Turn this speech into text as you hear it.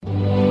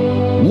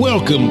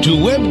Welcome to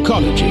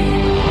Webcology.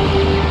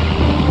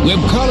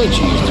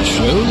 Webcology is the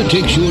show that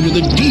takes you into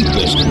the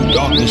deepest and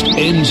darkest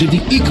ends of the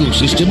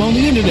ecosystem on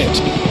the internet.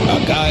 Our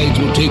guides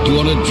will take you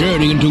on a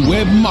journey into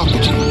web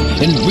marketing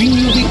and bring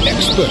you the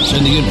experts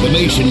and the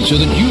information so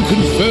that you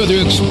can further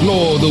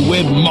explore the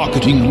web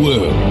marketing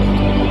world.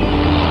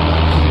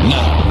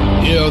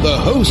 Now, here are the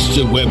hosts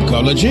of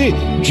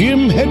Webcology,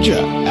 Jim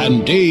Hedger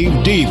and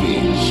Dave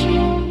Davies.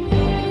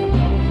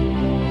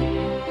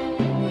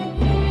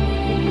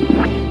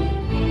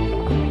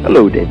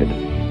 Hello, David.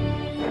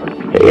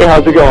 Hey,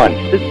 how's it going?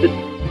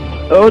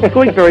 It's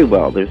going very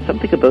well. There's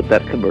something about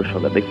that commercial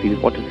that makes me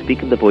want to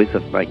speak in the voice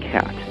of my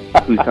cat,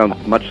 who sounds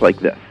much like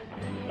this.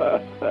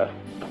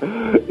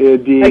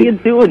 Indeed. How you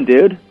doing,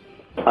 dude?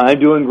 I'm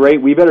doing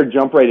great. We better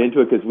jump right into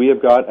it because we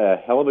have got a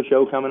hell of a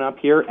show coming up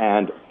here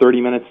and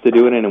 30 minutes to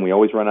do it in, and we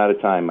always run out of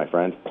time, my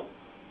friend.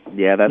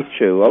 Yeah, that's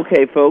true.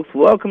 Okay, folks,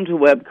 welcome to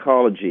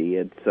Webcology.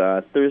 It's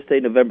Thursday,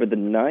 November the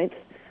 9th.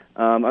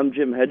 I'm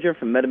Jim Hedger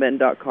from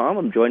MetaMen.com.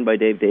 I'm joined by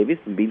Dave Davies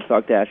from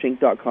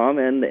Beanstalk-Inc.com,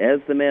 and as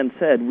the man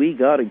said, we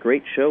got a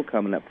great show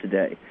coming up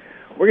today.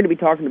 We're going to be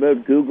talking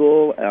about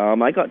Google.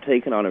 I got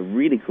taken on a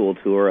really cool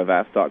tour of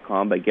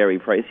Ask.com by Gary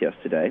Price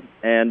yesterday,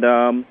 and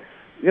we're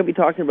going to be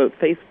talking about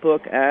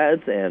Facebook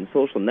ads and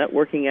social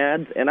networking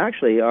ads, and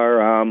actually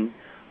our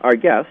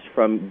guest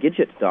from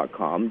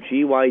Gidget.com,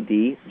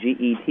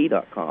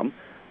 GYDGET.com,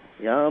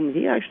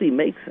 he actually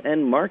makes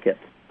and markets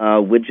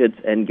widgets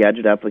and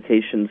gadget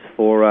applications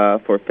for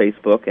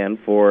Facebook and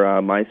for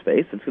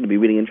MySpace. It's going to be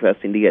really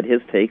interesting to get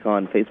his take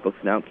on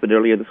Facebook's announcement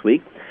earlier this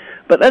week.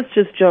 But let's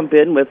just jump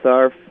in with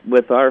our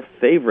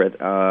favorite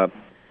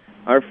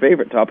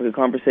topic of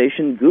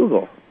conversation,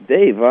 Google.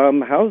 Dave,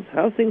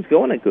 how's things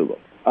going at Google?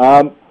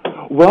 Well,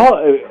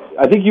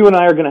 I think you and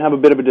I are going to have a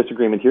bit of a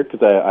disagreement here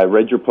because I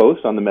read your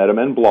post on the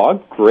MetaMen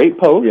blog. Great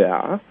post.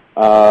 Yeah.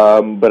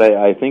 But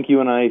I think you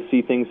and I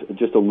see things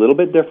just a little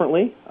bit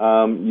differently.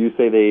 You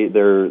say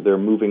they're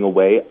moving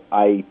away.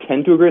 I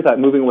tend to agree with that,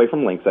 moving away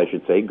from links, I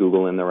should say,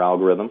 Google and their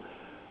algorithm.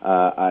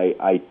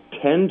 I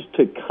tend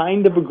to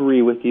kind of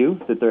agree with you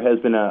that there has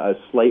been a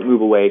slight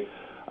move away,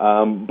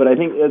 but I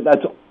think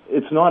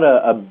it's not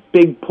a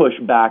big push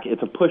back.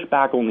 It's a push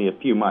back only a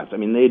few months. I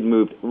mean, they'd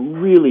moved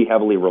really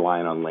heavily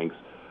reliant on links.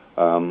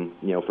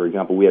 For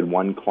example, we had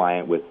one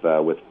client with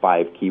 5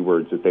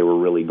 keywords that they were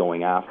really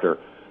going after.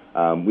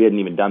 We hadn't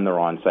even done their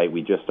on-site.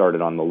 We just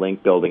started on the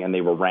link building, and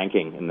they were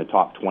ranking in the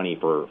top 20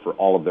 for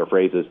all of their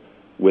phrases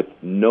with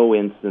no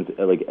instance.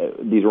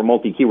 These were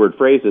multi-keyword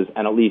phrases,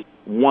 and at least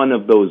one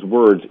of those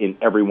words in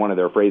every one of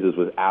their phrases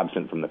was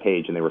absent from the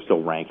page, and they were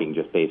still ranking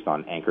just based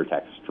on anchor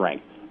text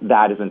strength.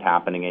 That isn't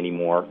happening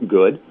anymore.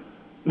 Good.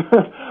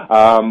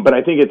 But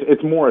I think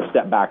it's more a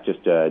step back,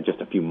 just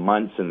a few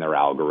months in their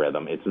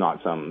algorithm. It's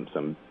not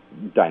some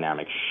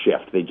dynamic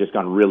shift. They've just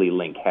gone really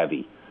link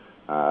heavy.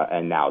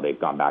 And now they've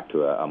gone back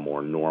to a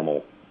more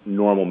normal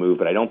move,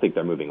 but I don't think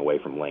they're moving away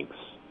from links.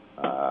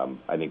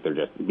 I think they're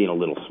just being a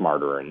little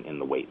smarter in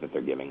the weight that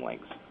they're giving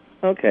links.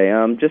 Okay,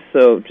 just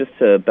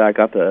to back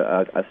up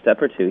a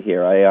step or two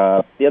here,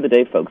 the other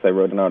day, folks, I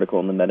wrote an article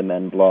on the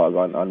MetaMen blog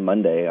on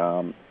Monday,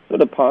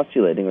 sort of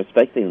postulating or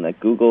speculating that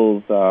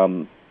Google's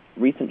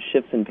recent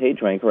shifts in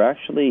PageRank are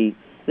actually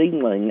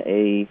signaling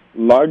a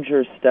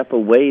larger step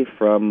away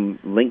from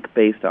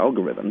link-based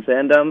algorithms,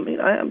 and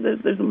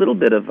there's a little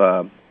bit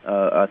of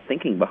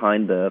thinking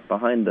behind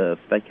the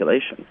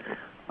speculation.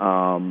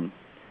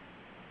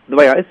 The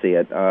way I see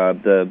it,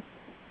 the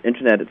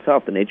Internet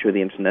itself, the nature of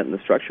the Internet and the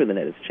structure of the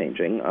net is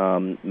changing.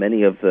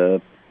 Many of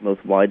the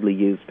most widely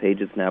used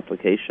pages and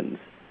applications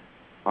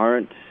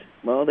aren't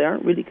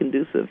really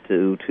conducive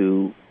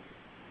to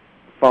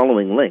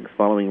following links,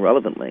 following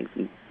relevant links,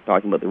 and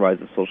talking about the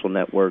rise of social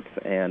networks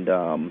and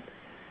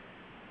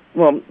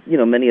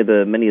many of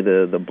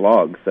the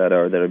blogs that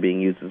are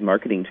being used as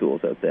marketing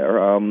tools out there.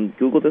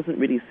 Google doesn't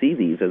really see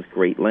these as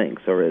great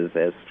links or as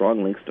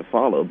strong links to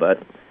follow,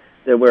 but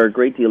they're where a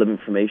great deal of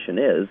information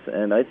is,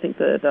 and I think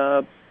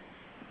that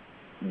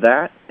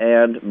that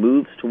and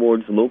moves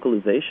towards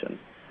localization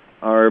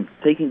are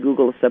taking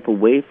Google a step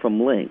away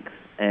from links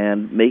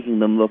and making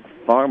them look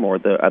far more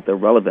at the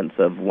relevance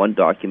of one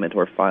document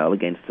or file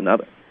against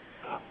another.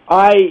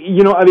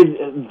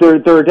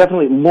 There are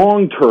definitely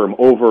long-term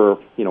over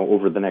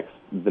the next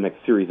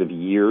series of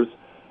years.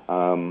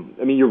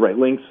 You're right.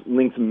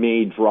 Links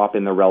may drop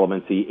in their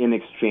relevancy in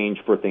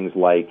exchange for things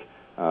like,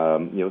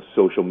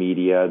 social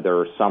media. There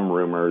are some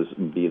rumors,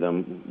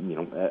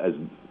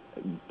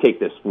 take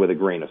this with a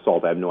grain of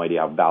salt. I have no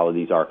idea how valid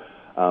these are,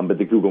 but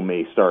that Google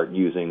may start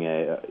using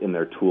in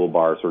their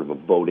toolbar sort of a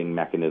voting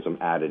mechanism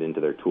added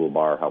into their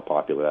toolbar. How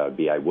popular that would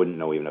be, I wouldn't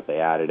know even if they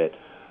added it.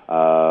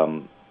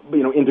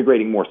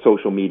 Integrating more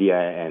social media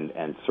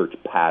and search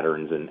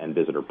patterns and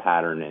visitor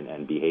pattern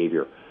and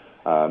behavior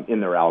in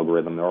their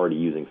algorithm. They're already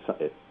using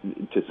it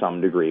to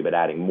some degree, but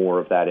adding more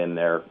of that in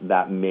there,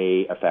 that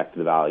may affect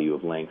the value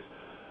of links.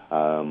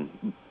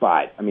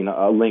 But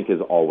a link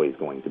is always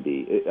going to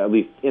be, at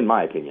least in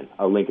my opinion,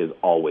 a link is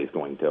always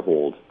going to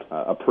hold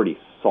a pretty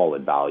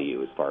solid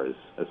value as far as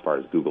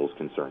Google's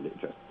concerned.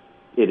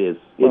 It is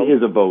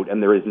a vote,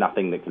 and there is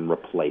nothing that can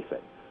replace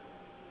it.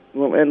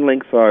 Well, and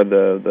links are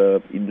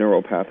the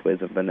neural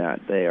pathways of the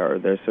net.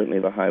 They're certainly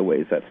the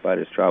highways that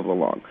spiders travel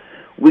along.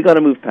 We got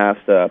to move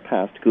past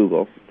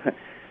Google.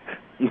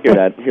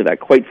 hear that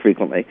quite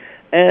frequently,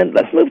 and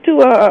let's move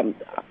to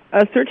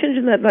a search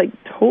engine that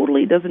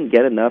totally doesn't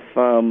get enough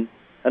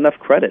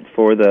credit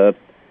for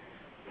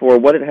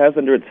what it has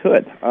under its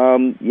hood.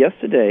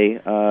 Yesterday,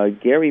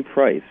 Gary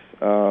Price,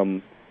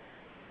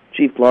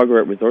 chief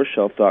blogger at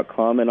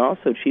ResourceShelf.com and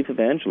also chief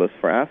evangelist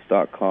for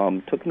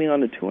Ask.com, took me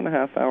on a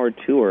 2.5-hour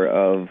tour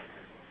of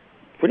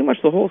pretty much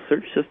the whole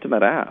search system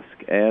at Ask.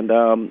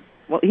 And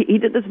he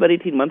did this about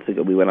 18 months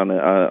ago. We went on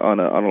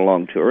a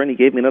long tour, and he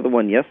gave me another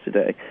one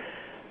yesterday.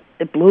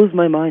 It blows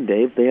my mind,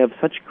 Dave. They have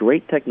such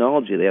great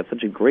technology. They have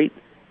such a great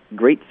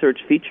search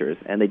features,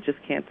 and they just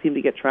can't seem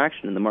to get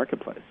traction in the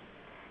marketplace.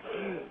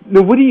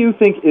 Now, what do you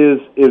think is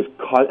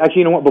actually,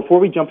 you know what, before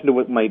we jump into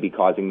what might be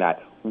causing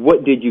that,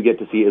 what did you get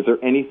to see? Is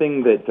there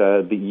anything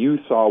that you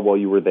saw while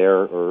you were there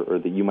or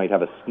that you might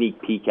have a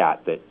sneak peek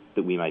at that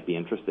we might be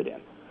interested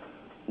in?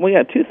 Well,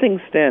 yeah, two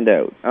things stand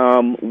out.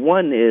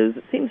 One is,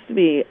 it seems to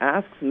be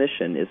Ask's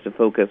mission is to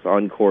focus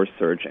on core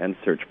search and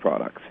search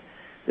products.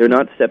 They're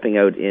not stepping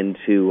out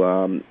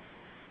into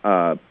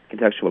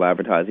contextual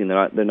advertising.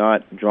 They're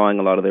not drawing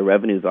a lot of their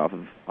revenues off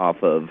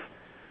of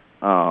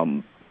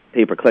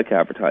pay-per-click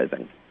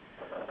advertising.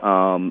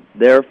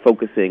 They're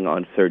focusing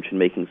on search and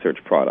making search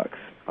products.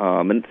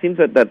 And it seems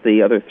that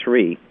the other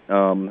three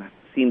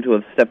seem to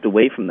have stepped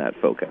away from that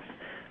focus.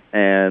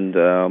 And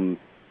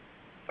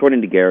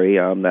according to Gary,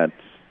 that's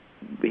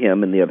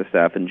him and the other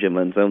staff and Jim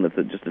Lanzone,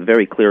 that's just a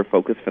very clear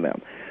focus for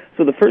them.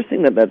 So the first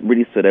thing that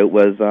really stood out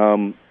was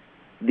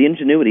the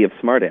ingenuity of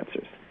smart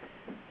answers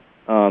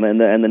and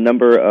the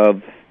number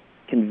of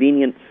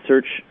convenient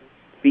search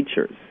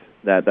features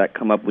that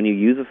come up when you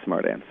use a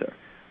smart answer.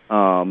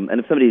 And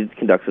if somebody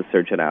conducts a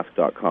search at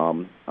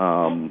Ask.com,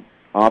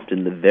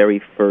 often the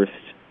very first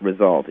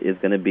result is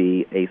going to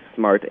be a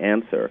smart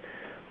answer,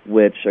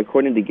 which,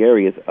 according to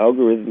Gary, is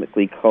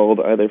algorithmically culled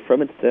either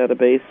from its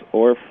database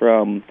or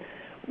from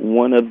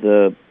one of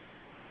the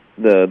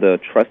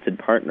trusted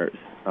partners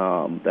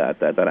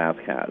that Ask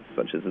has,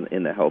 such as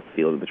in the health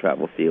field or the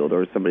travel field,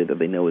 or somebody that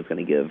they know is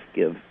going to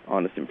give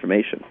honest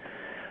information.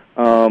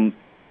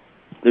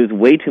 There's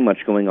way too much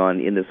going on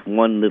in this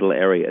one little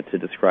area to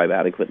describe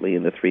adequately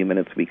in the 3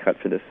 minutes we cut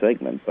for this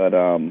segment, but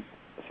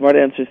smart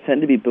answers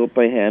tend to be built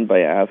by hand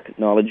by Ask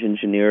knowledge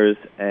engineers,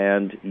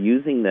 and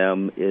using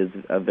them is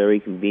a very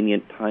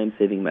convenient,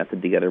 time-saving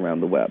method to get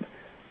around the web.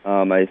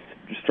 I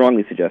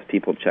strongly suggest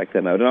people check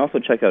them out, and also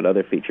check out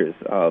other features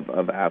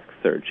of Ask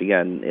Search.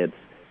 Again, it's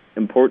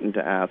important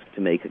to Ask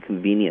to make a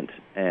convenient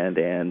and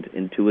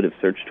intuitive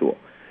search tool.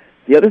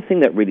 The other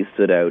thing that really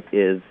stood out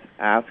is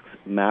Ask's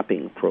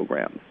mapping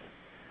programs.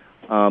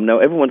 Now,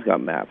 everyone's got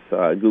maps.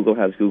 Google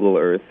has Google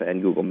Earth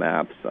and Google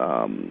Maps.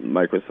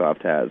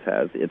 Microsoft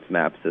has its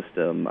map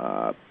system.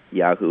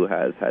 Yahoo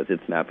has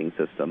its mapping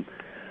system.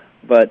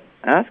 But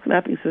Ask's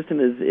mapping system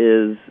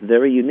is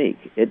very unique.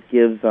 It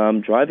gives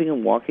driving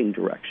and walking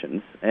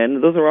directions,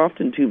 and those are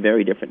often two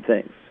very different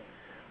things.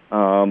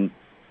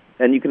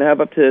 And you can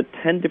have up to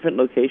 10 different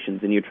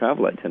locations in your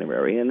travel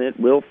itinerary, and it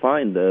will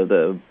find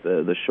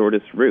the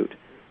shortest route,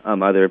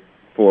 either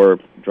for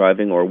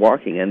driving or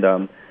walking. And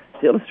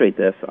to illustrate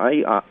this,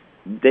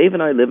 Dave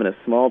and I live in a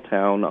small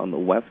town on the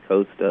west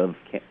coast of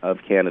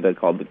Canada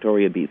called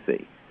Victoria,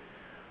 BC.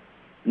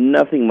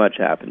 Nothing much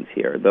happens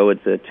here. Though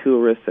it's a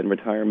tourist and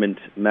retirement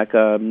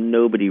mecca,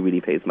 nobody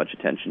really pays much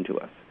attention to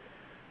us.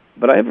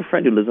 But I have a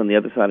friend who lives on the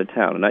other side of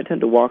town, and I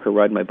tend to walk or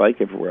ride my bike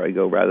everywhere I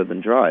go rather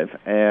than drive.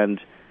 And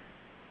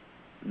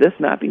this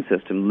mapping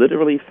system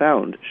literally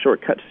found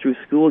shortcuts through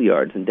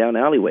schoolyards and down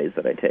alleyways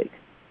that I take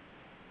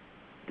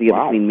to get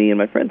between me and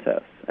my friend's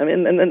house. I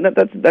mean, and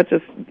that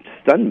just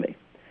stunned me.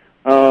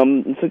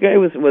 So Gary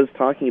was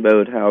talking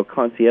about how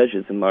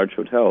concierges in large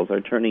hotels are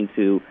turning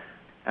to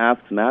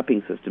Ask's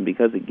mapping system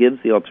because it gives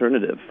the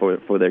alternative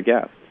for their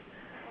guests.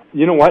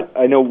 You know what?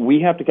 I know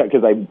we have to cut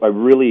because I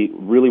really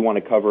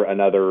want to cover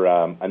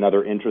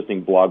another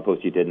interesting blog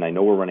post you did, and I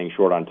know we're running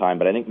short on time,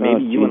 but I think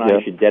maybe you and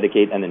I should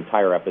dedicate an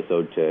entire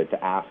episode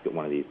to Ask at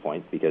one of these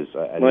points because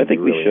I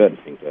think we should.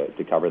 Interesting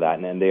to cover that,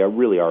 and they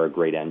really are a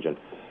great engine.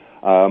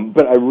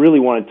 But I really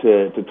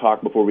wanted to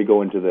talk before we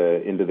go into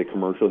the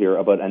commercial here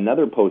about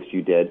another post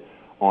you did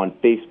on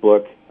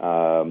Facebook,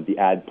 the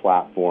ad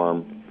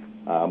platform.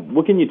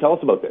 What can you tell us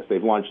about this?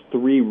 They've launched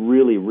 3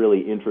 really,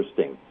 really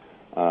interesting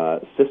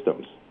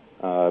systems,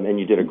 and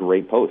you did a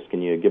great post.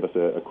 Can you give us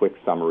a quick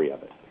summary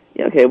of it?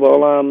 Yeah, okay.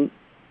 Well,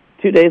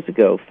 2 days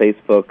ago,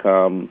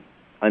 Facebook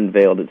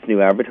unveiled its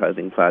new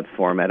advertising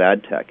platform at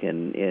AdTech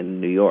in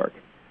New York,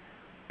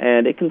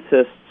 and it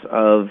consists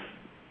of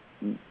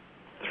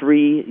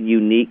 3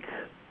 unique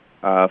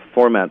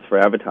formats for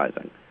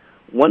advertising.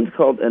 One's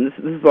called, and this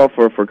is all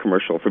for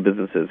commercial, for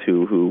businesses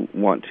who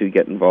want to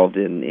get involved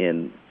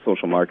in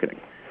social marketing.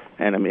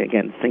 And I mean,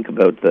 again, think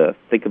about the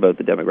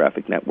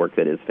demographic network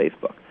that is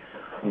Facebook.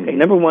 Okay,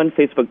 number one,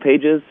 Facebook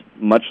pages,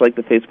 much like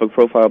the Facebook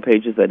profile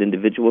pages that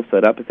individuals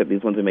set up, except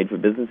these ones are made for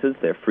businesses.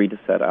 They're free to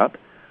set up.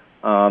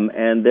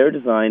 And they're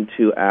designed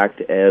to act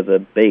as a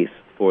base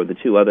for the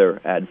two other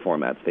ad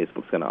formats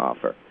Facebook's going to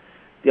offer.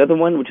 The other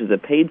one, which is a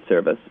paid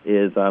service,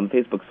 is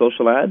Facebook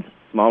social ads,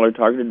 smaller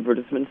targeted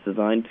advertisements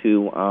designed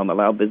to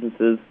allow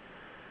businesses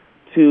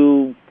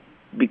to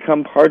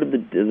become part of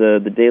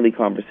the daily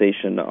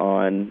conversation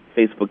on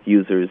Facebook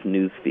users'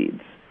 news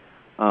feeds.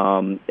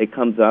 It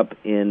comes up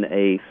in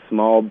a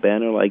small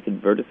banner-like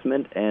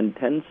advertisement and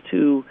tends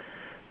to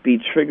be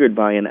triggered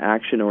by an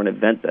action or an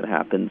event that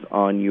happens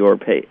on your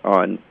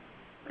on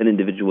an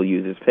individual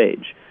user's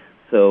page.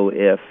 So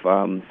if,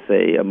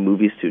 say, a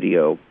movie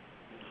studio,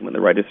 when the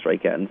writer's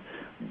strike ends,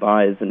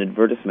 buys an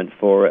advertisement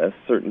for a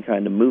certain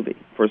kind of movie,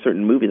 for a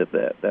certain movie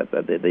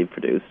that they've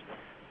produced,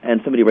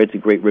 and somebody writes a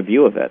great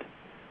review of it,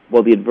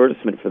 well, the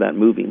advertisement for that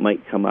movie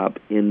might come up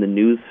in the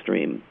news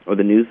stream or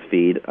the news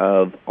feed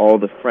of all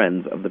the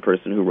friends of the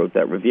person who wrote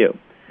that review.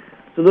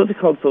 So those are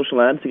called social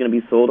ads. They're going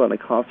to be sold on a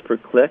cost per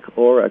click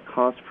or a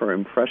cost per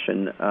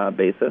impression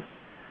basis.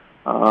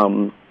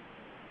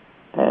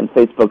 And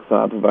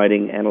Facebook's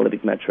providing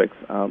analytic metrics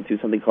through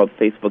something called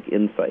Facebook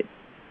Insights.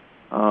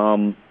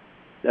 And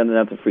then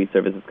that's a free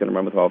service that's going to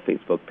run with all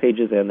Facebook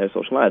pages and their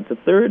social ads. The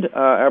third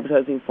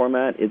advertising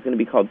format is going to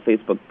be called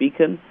Facebook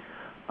Beacon.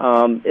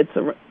 It's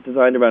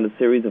designed around a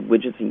series of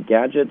widgets and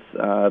gadgets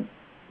that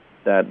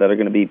are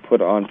going to be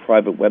put on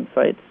private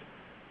websites.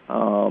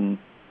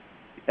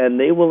 And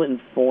they will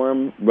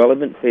inform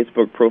relevant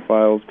Facebook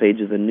profiles,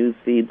 pages, and news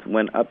feeds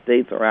when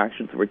updates or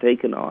actions were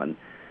taken on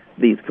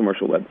these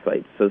commercial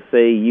websites. So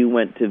say you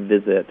went to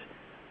visit,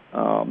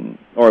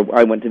 or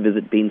I went to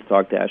visit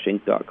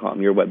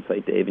beanstalk-inc.com, your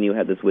website, Dave, and you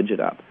had this widget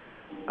up.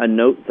 A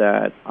note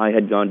that I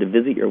had gone to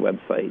visit your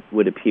website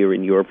would appear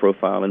in your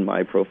profile and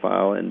my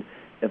profile, and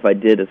if I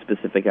did a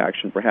specific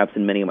action, perhaps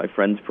in many of my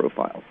friends'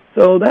 profiles.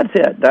 So that's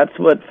it. That's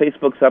what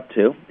Facebook's up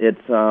to.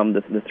 It's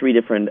the three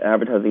different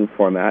advertising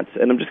formats,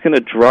 and I'm just going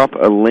to drop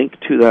a link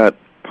to that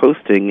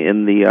posting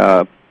in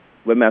the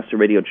Webmaster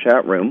Radio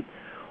chat room.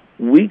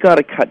 We got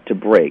to cut to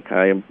break.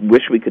 I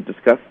wish we could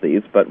discuss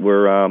these, but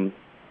we're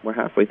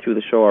halfway through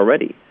the show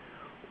already.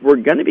 We're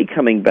going to be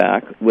coming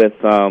back with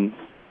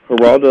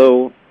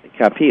Geraldo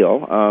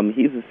Capil.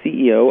 He's the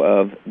CEO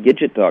of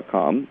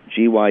Gidget.com,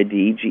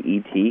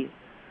 Gydget,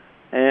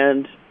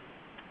 and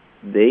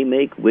they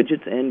make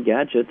widgets and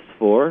gadgets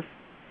for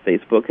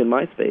Facebook and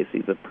MySpace.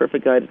 He's a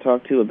perfect guy to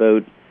talk to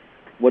about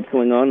what's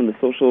going on in the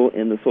social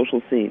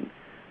scene.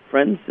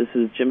 Friends, this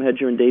is Jim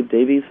Hedger and Dave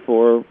Davies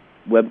for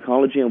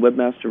Webcology on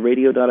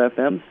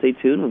WebmasterRadio.fm. Stay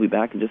tuned. We'll be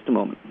back in just a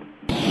moment.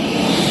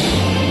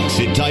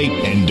 Sit tight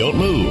and don't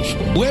move.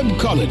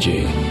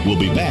 Webcology. We'll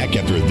be back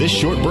after this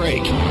short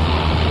break.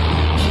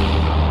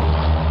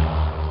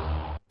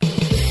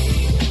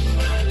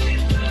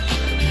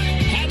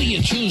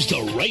 Choose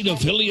the right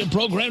affiliate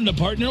program to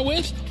partner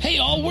with? Hey,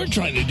 all we're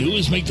trying to do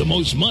is make the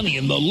most money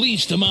in the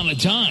least amount of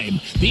time.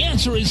 The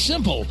answer is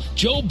simple.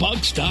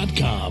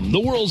 JoeBucks.com, the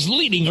world's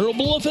leading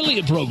herbal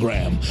affiliate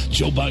program.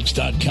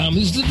 JoeBucks.com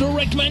is the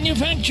direct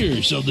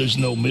manufacturer, so there's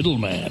no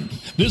middleman.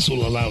 This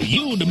will allow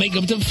you to make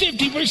up to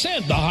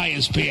 50% the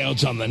highest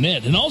payouts on the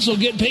net and also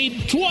get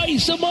paid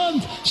twice a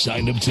month.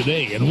 Sign up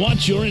today and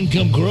watch your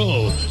income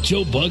grow.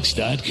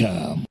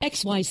 JoeBucks.com.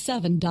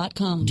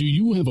 XY7.com. Do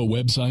you have a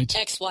website?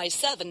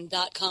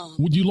 XY7.com.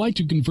 Would you like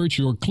to convert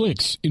your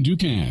clicks into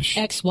cash?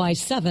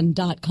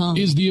 XY7.com.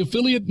 Is the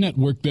affiliate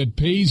network that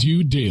pays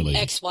you daily?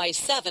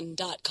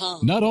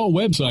 XY7.com. Not all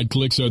website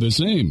clicks are the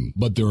same,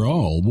 but they're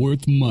all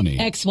worth money.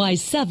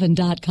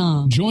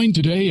 XY7.com. Join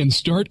today and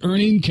start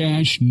earning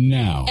cash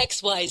now.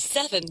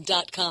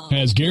 XY7.com.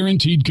 Has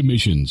guaranteed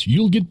commissions.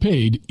 You'll get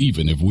paid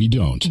even if we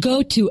don't.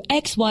 Go to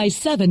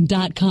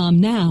XY7.com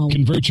now.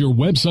 Convert your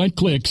website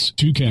clicks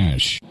to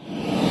cash.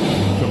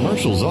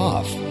 Commercials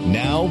off.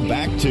 Now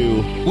back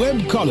to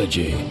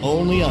Webcology.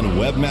 only on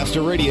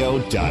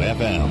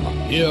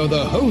WebmasterRadio.fm. Here are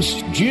the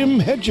hosts, Jim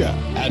Hedger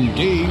and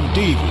Dave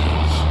Davies.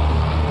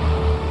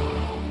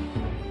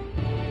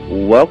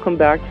 Welcome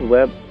back to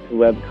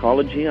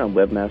Webcology on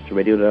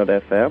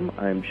WebmasterRadio.fm.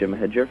 I'm Jim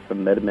Hedger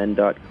from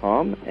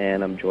MetaMen.com,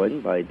 and I'm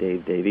joined by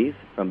Dave Davies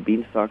from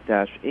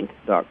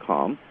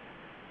Beanstalk-Inc.com.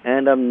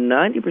 And I'm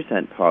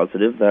 90%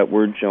 positive that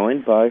we're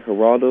joined by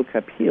Geraldo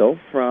Capil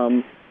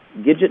from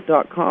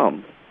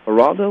Gidget.com.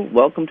 Geraldo,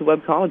 welcome to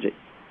Webcology.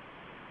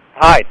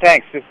 Hi,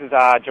 thanks. This is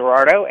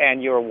Gerardo,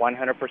 and you're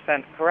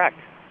 100% correct.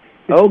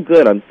 Oh,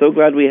 good. I'm so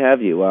glad we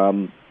have you.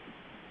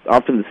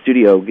 Often the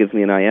studio gives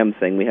me an IM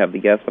saying we have the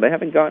guest, but I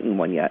haven't gotten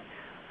one yet.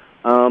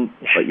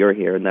 But you're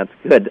here, and that's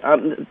good.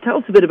 Tell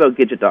us a bit about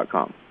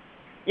Gidget.com.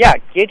 Yeah,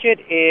 Gidget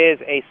is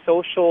a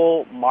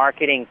social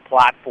marketing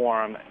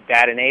platform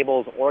that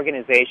enables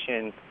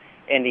organizations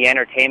in the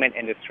entertainment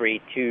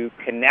industry to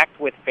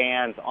connect with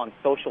fans on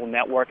social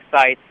network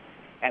sites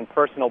and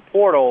personal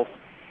portals,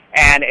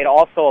 and it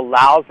also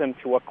allows them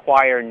to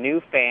acquire new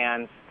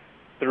fans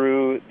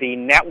through the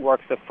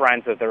networks of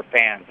friends of their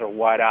fans, or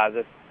what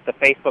the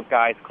Facebook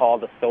guys call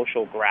the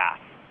social graph.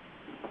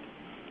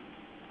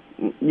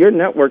 your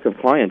network of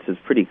clients is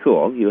pretty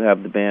cool. You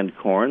have the band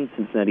Korn,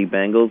 Cincinnati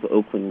Bengals,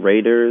 Oakland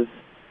Raiders,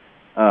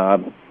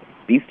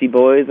 Beastie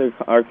Boys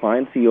are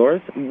clients of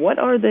yours.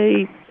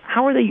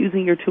 How are they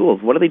using your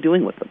tools? What are they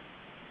doing with them?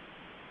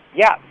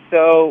 Yeah,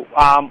 so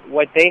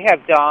what they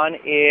have done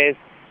is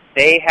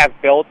they have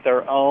built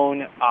their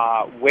own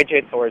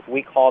widgets, or as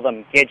we call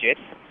them, Gidgets,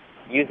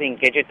 using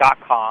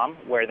Gidget.com,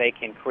 where they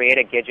can create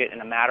a Gidget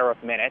in a matter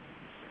of minutes.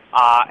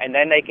 And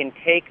then they can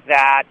take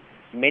that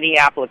mini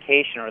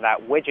application or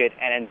that widget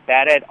and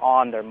embed it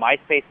on their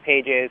MySpace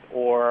pages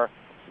or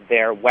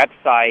their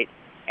website.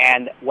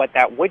 And what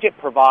that widget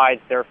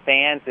provides their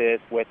fans is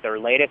with their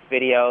latest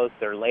videos,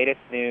 their latest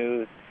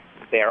news,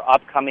 their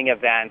upcoming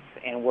events,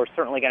 and we're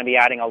certainly going to be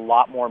adding a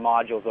lot more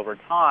modules over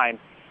time.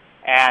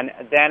 And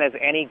then as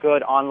any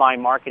good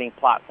online marketing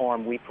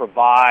platform, we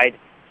provide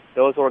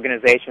those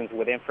organizations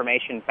with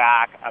information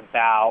back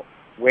about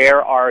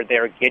where are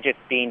their Gidgets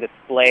being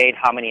displayed,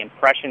 how many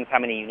impressions, how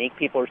many unique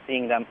people are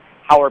seeing them,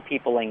 how are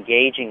people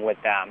engaging with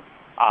them,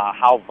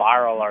 how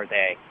viral are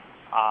they.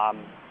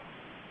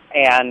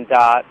 And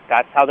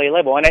that's how they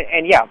label.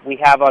 And yeah, we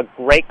have a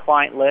great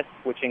client list,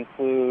 which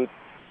includes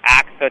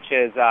acts such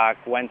as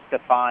Gwen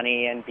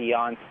Stefani and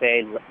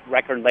Beyonce,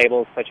 record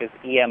labels such as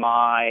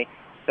EMI,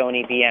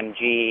 Sony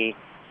BMG,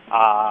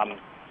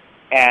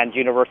 and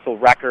Universal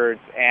Records.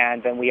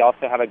 And then we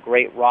also have a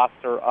great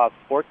roster of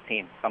sports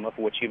teams, some of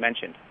which you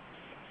mentioned.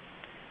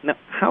 Now,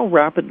 how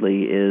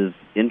rapidly is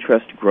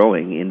interest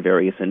growing in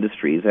various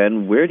industries,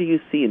 and where do you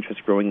see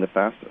interest growing the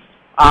fastest?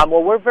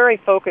 Well, we're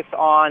very focused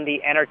on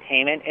the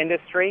entertainment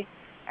industry,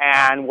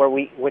 and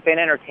within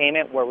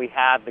entertainment, where we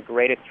have the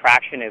greatest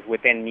traction is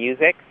within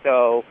music.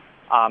 So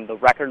the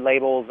record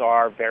labels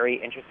are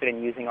very interested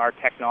in using our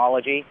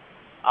technology,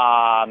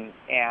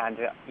 and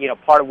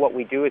part of what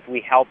we do is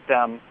we help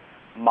them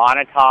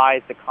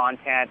monetize the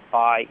content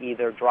by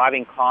either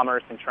driving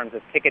commerce in terms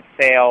of ticket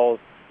sales,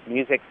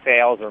 music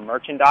sales, or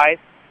merchandise.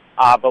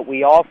 But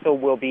we also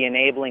will be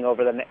enabling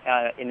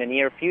in the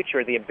near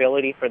future the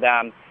ability for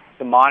them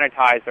to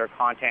monetize their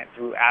content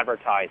through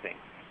advertising.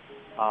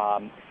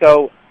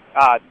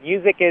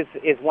 Music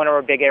is one of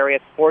our big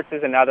areas. Sports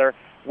is another.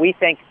 We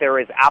think there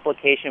is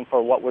application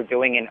for what we're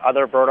doing in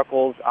other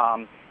verticals.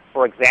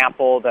 For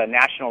example, the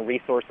National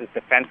Resources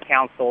Defense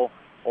Council,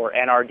 or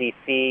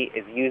NRDC,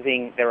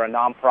 they're a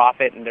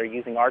nonprofit, and they're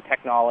using our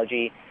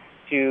technology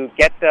to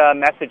get the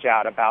message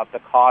out about the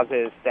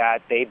causes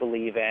that they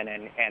believe in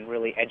and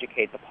really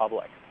educate the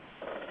public.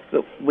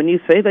 So when you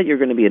say that you're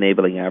going to be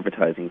enabling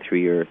advertising through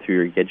your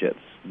Gidgets,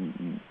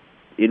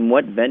 in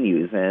what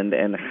venues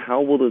and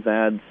how will those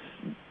ads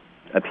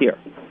appear?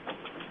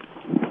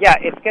 Yeah,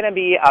 it's going to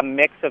be a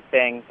mix of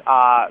things.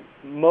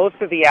 Most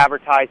of the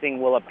advertising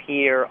will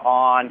appear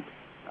on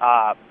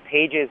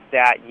pages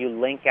that you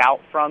link out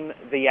from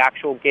the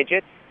actual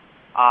Gidgets.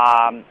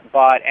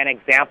 But an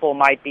example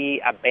might be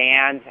a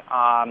band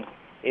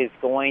is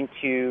going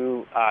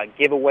to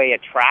give away a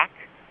track.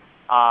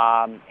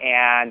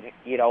 And,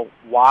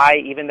 why,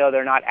 even though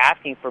they're not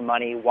asking for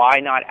money, why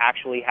not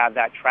actually have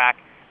that track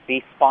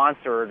be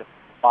sponsored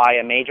by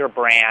a major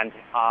brand,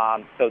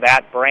 so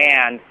that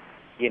brand,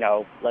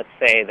 let's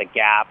say the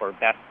Gap or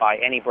Best Buy,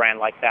 any brand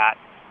like that,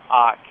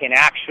 can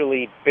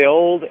actually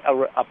build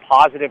a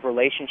positive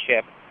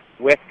relationship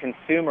with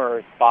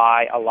consumers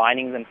by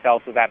aligning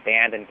themselves with that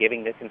band and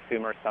giving the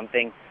consumer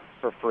something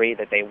for free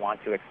that they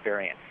want to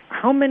experience.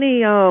 How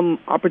many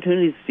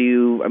opportunities do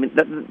you? I mean,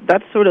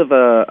 that's sort of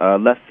a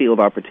left field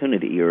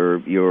opportunity.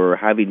 You're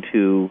having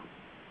to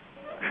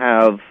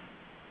have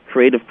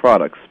creative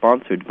products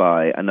sponsored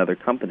by another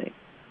company.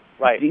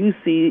 Right. Do you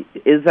see?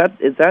 Is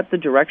that the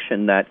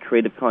direction that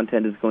creative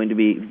content is going to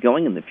be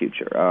going in the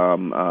future?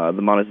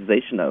 The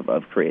monetization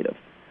of creative.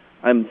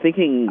 I'm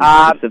thinking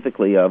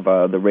specifically of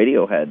the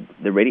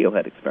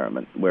Radiohead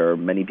experiment, where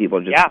many people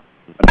are just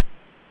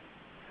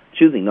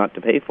choosing not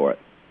to pay for it.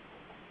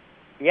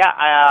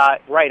 Yeah,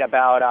 right.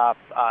 About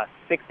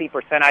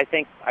 60%. I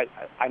think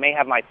I may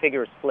have my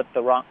figures flipped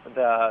the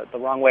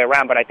wrong way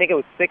around, but I think it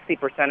was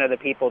 60% of the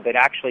people that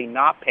actually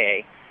not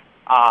pay.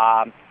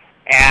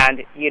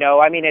 And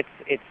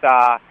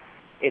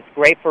it's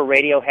great for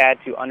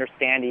Radiohead to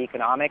understand the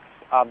economics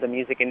of the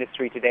music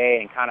industry today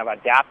and kind of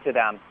adapt to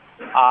them.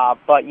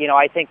 But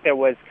I think there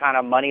was kind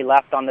of money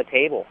left on the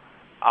table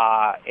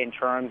in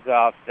terms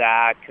of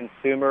that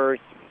consumers.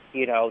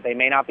 They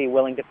may not be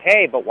willing to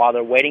pay, but while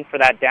they're waiting for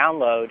that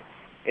download,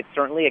 it's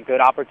certainly a good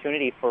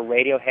opportunity for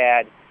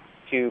Radiohead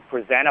to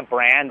present a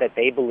brand that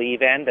they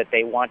believe in, that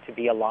they want to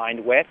be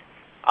aligned with,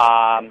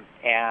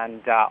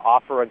 and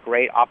offer a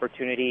great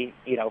opportunity,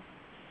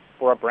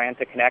 for a brand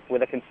to connect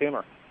with a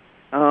consumer.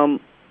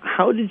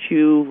 How did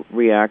you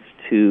react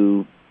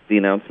to the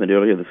announcement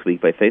earlier this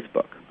week by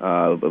Facebook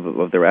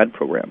of their ad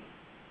program?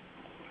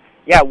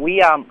 Yeah,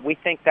 we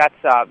think that's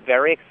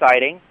very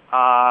exciting.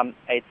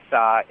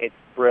 It's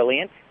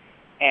brilliant,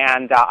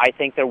 and I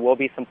think there will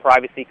be some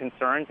privacy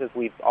concerns, as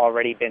we've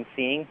already been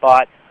seeing.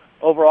 But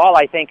overall,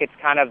 I think it's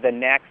kind of the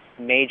next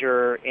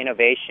major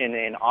innovation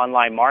in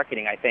online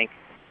marketing. I think,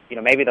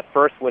 maybe the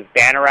first was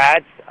banner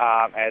ads,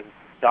 as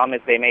dumb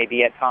as they may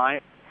be at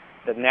times.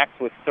 The next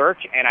was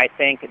search, and I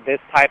think this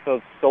type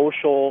of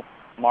social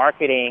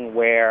marketing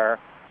where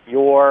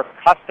your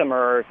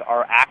customers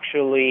are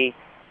actually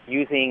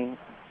using,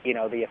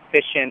 the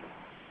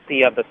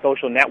efficiency of the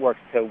social networks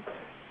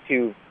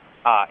to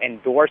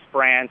endorse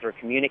brands or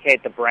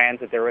communicate the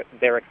brands that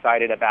they're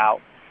excited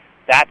about.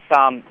 That's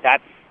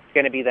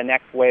going to be the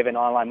next wave in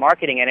online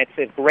marketing, and it's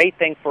a great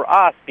thing for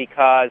us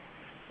because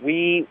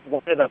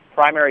one of the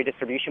primary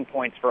distribution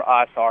points for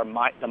us are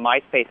the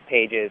MySpace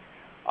pages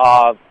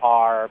of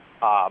our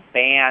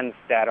bands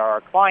that are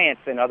our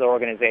clients and other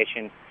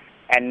organizations.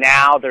 And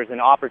now there's an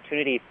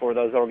opportunity for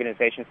those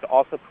organizations to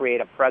also create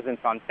a presence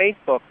on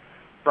Facebook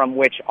from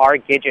which our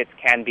gadgets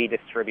can be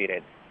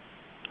distributed.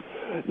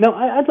 Now,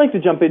 I'd like to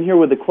jump in here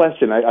with a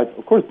question. I've,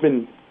 of course,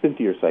 been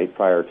to your site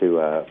prior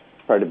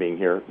to being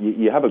here.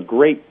 You have a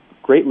great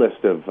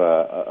list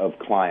of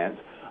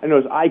clients. I know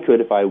as I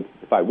could, if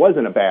I was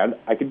in a band,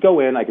 I could go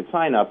in, I could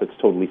sign up. It's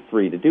totally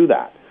free to do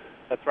that.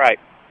 That's right.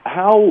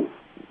 How,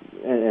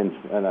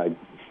 and I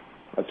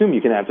assume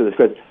you can answer this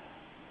question,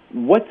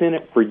 what's in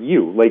it for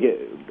you?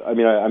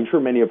 I'm sure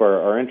many of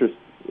our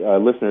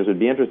listeners would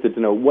be interested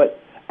to know what,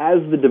 as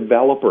the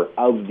developer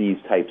of these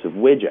types of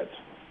widgets,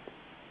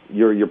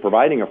 you're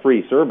providing a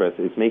free service.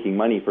 It's making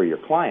money for your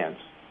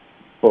clients,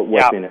 but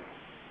what's in it?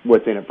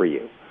 What's in it for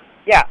you?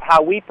 Yeah,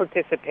 how we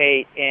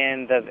participate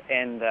in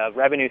the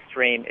revenue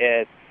stream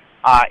is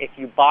if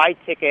you buy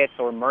tickets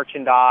or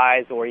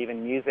merchandise or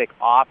even music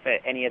off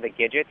at any of the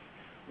gadgets,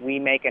 we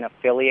make an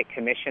affiliate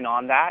commission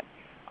on that.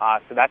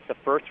 So that's the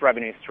first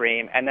revenue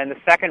stream. And then the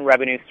second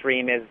revenue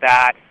stream is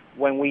that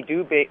when we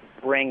do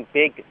bring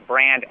big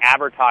brand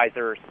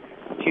advertisers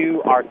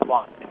to our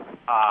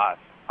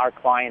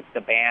clients,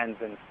 the bands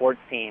and sports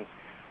teams,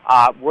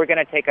 we're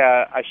going to take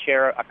a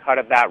cut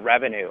of that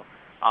revenue,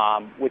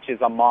 which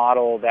is a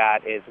model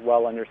that is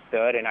well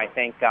understood. And I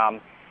think,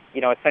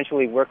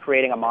 essentially we're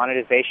creating a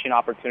monetization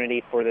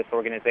opportunity for this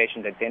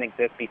organization that didn't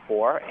exist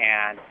before,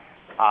 and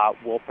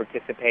we'll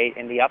participate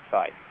in the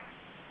upside.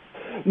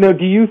 Now,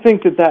 do you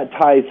think that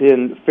ties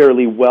in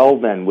fairly well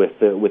then with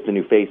the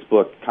new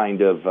Facebook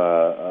kind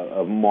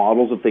of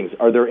models of things?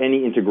 Are there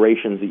any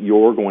integrations that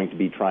you're going to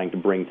be trying to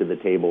bring to the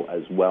table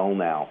as well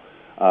now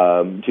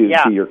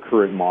to your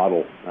current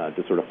model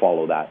to sort of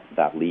follow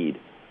that lead?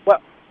 Well,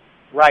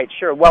 right,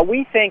 sure. Well,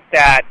 we think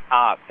that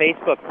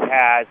Facebook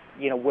has,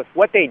 with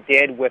what they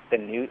did with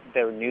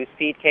their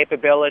newsfeed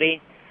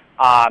capability,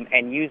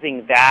 and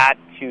using that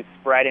to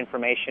spread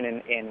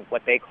information in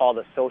what they call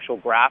the social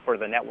graph or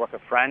the network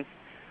of friends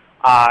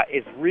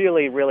is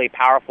really, really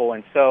powerful.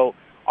 And so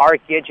our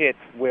gadgets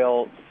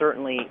will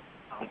certainly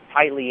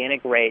tightly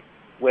integrate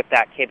with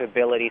that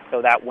capability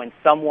so that when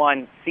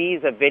someone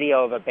sees a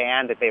video of a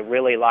band that they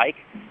really like,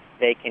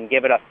 they can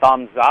give it a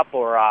thumbs up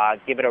or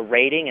give it a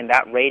rating, and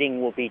that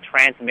rating will be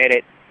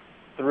transmitted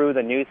through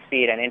the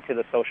newsfeed and into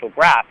the social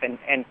graph.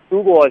 And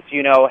Google, as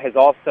you know, has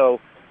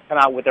also come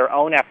out with their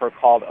own effort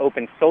called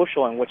Open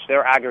Social, in which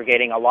they're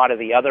aggregating a lot of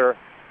the other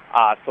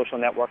social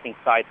networking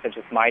sites such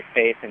as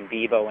MySpace and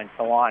Bebo and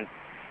so on.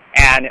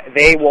 And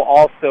they will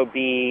also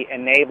be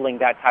enabling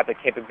that type of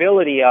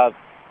capability of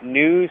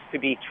news to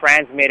be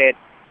transmitted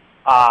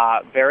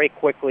very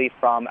quickly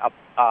from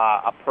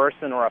a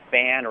person or a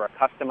fan or a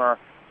customer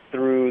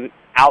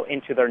out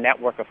into their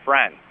network of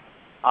friends.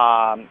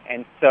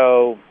 And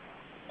so,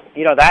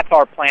 that's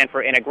our plan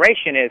for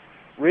integration, is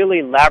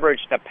really leverage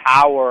the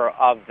power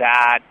of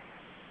that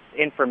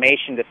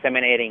information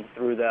disseminating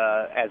through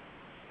the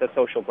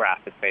social graph,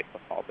 as Facebook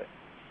calls it.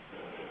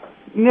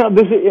 Now,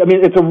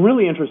 it's a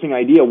really interesting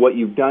idea what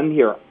you've done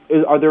here.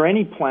 Are there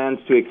any plans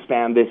to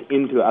expand this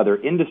into other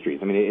industries?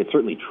 It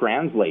certainly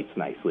translates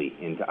nicely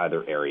into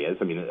other areas.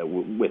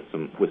 With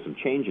some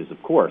changes,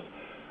 of course.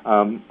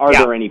 Are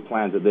there any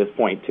plans at this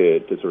point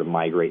to sort of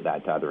migrate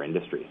that to other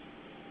industries?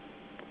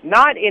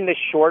 Not in the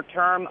short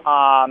term.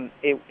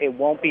 It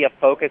won't be a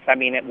focus.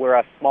 We're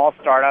a small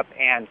startup,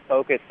 and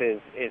focus is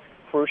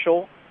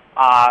crucial.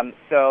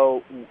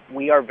 So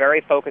we are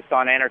very focused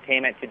on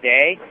entertainment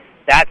today.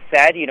 That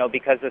said,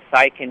 because the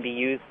site can be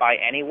used by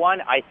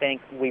anyone, I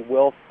think we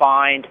will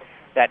find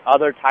that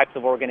other types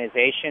of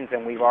organizations,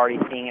 and we've already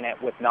seen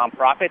it with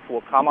nonprofits,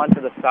 will come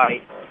onto the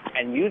site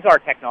and use our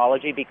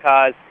technology,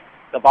 because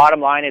the bottom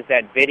line is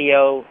that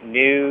video,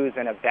 news,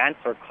 and events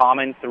are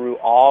common through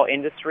all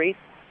industries.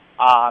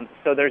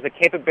 So there's a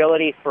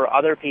capability for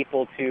other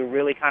people to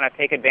really kind of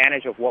take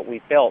advantage of what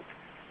we've built.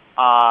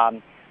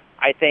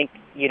 I think,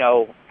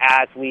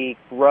 as we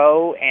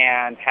grow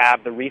and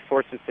have the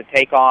resources to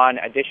take on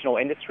additional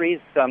industries,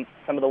 some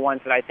of the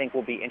ones that I think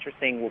will be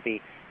interesting will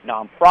be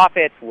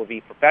nonprofits, will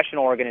be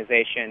professional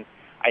organizations.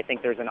 I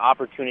think there's an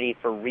opportunity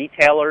for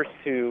retailers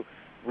to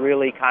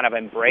really kind of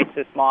embrace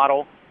this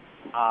model.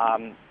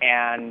 The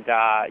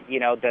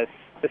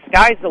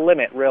sky's the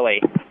limit,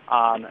 really,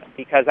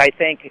 because I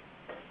think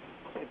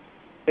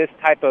this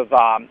type of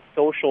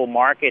social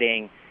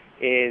marketing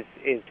is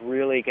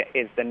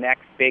the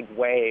next big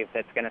wave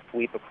that's going to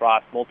sweep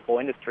across multiple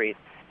industries.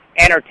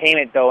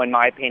 Entertainment, though, in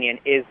my opinion,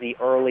 is the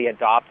early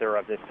adopter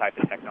of this type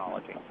of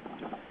technology.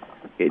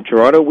 Okay,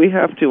 Gerardo, we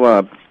have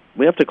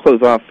to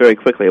close off very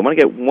quickly. I want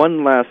to get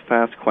one last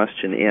fast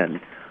question in.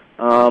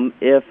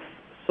 If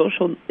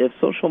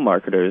social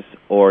marketers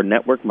or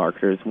network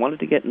marketers wanted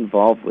to get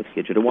involved with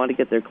Gidget or wanted to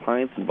get their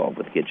clients involved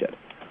with Gidget,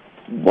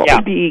 what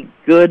would be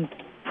good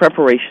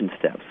preparation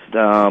steps,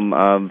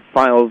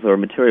 files or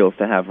materials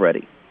to have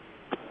ready?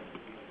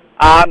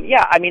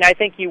 I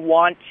think you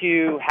want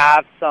to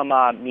have some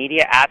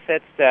media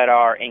assets that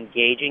are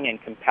engaging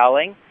and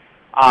compelling,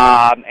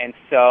 and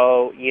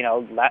so,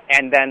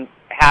 and then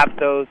have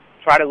those,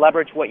 try to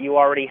leverage what you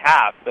already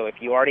have. So if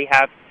you already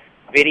have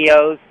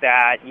videos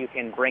that you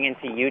can bring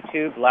into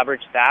YouTube,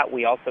 leverage that.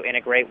 We also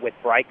integrate with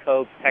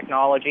Brightcove's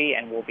technology,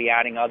 and we'll be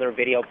adding other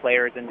video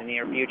players in the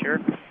near future.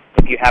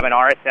 If you have an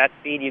RSS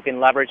feed, you can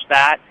leverage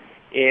that.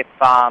 If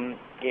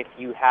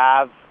you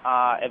have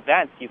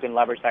events, you can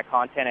leverage that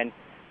content. And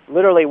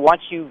literally,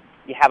 once you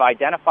have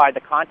identified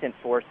the content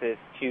sources,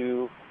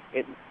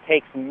 it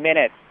takes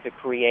minutes to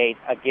create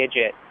a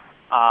Gidget,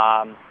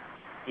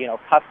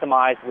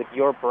 customized with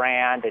your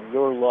brand and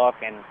your look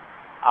and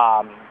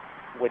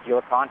with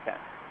your content.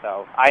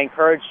 So I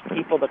encourage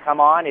people to come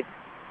on. It's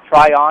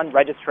try on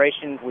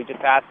registrations. We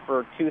just ask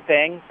for 2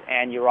 things,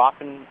 and you're off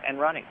and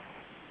running.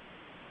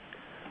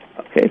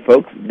 Okay,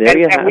 folks, there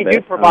you have it. And we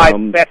do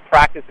provide best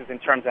practices in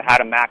terms of how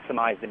to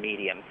maximize the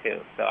medium,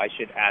 too, so I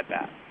should add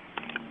that.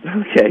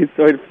 Okay,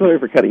 sorry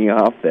for cutting you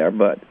off there,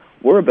 but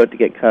we're about to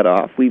get cut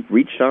off. We've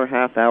reached our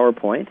half-hour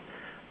point.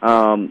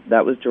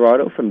 That was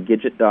Gerardo from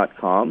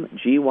Gidget.com,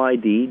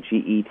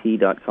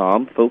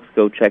 GYDGET.com. Folks,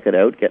 go check it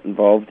out. Get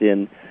involved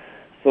in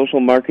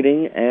social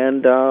marketing,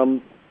 and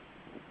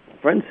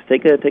friends,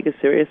 take a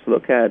serious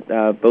look at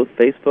both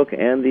Facebook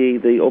and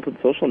the Open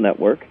Social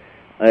Network.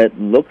 It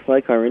looks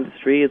like our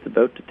industry is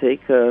about to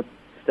take a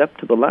step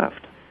to the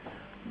left.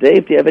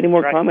 Dave, do you have any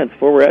more comments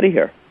before we're out of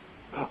here?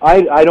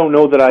 I don't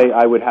know that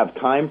I would have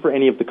time for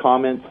any of the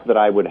comments that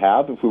I would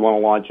have. If we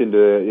want to launch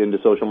into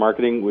social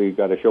marketing, we've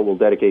got a show we'll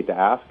dedicate to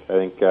Ask. I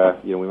think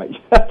we might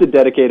have to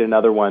dedicate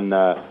another one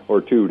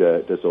or two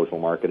to social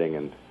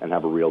marketing and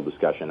have a real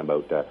discussion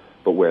about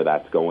where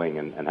that's going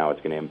and how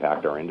it's going to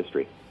impact our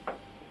industry.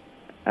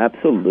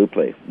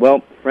 Absolutely.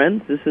 Well,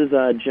 friends, this is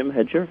Jim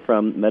Hedger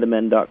from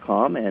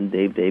MetaMen.com and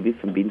Dave Davies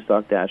from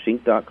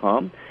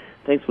Beanstalk-Inc.com.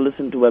 Thanks for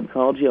listening to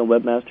Webcology on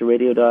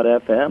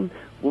WebmasterRadio.fm.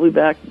 We'll be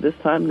back this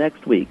time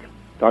next week.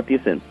 Talk to you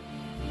soon.